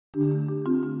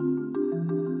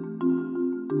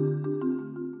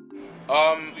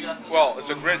Well, it's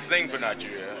a great thing for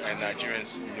Nigeria and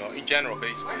Nigerians, in general,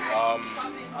 basically.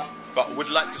 But we'd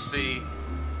like to see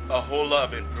a whole lot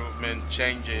of improvement,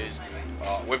 changes.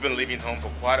 We've been living home for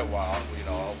quite a while.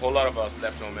 A whole lot of us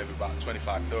left home maybe about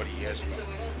 25, 30 years ago.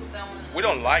 We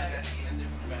don't like that,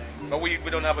 but we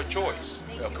don't have a choice.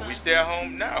 Can we stay at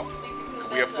home? No.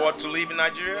 Can we afford to live in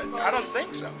Nigeria? I don't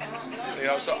think so.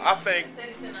 So I think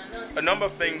a number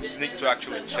of things need to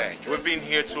actually change. We've been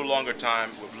here too long a time.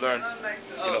 We've learned,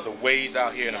 the ways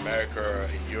out here in America,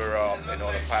 in Europe, and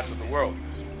other parts of the world.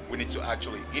 We need to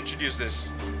actually introduce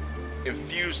this,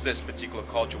 infuse this particular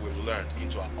culture we've learned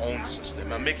into our own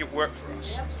system and make it work for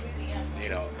us.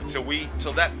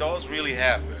 Till that does really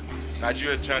happen.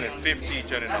 Nigeria turning 50,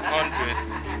 turning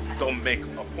 100, don't make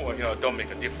a point, don't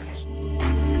make a difference.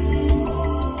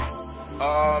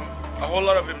 A whole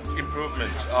lot of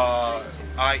improvements,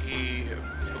 i.e.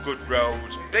 good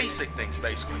roads, basic things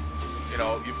basically.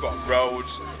 You've got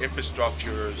roads,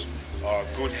 infrastructures,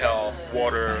 good health,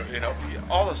 water,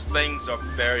 all those things are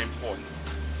very important.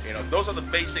 Those are the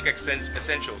basic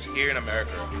essentials here in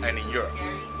America and in Europe.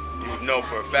 You know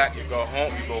for a fact, you go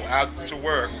home, you go out to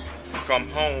work, you come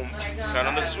home, turn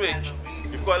on the switch,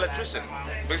 you've got electricity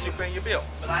because you're paying your bill.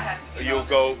 You'll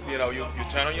go, you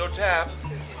turn on your tap,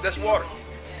 there's water.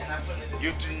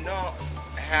 You do not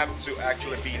have to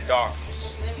actually be in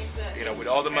darkness. With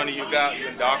all the money you got, you're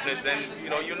in darkness, then,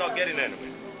 you're not getting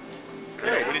anywhere.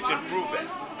 We need to improve that.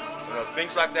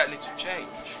 Things like that need to change.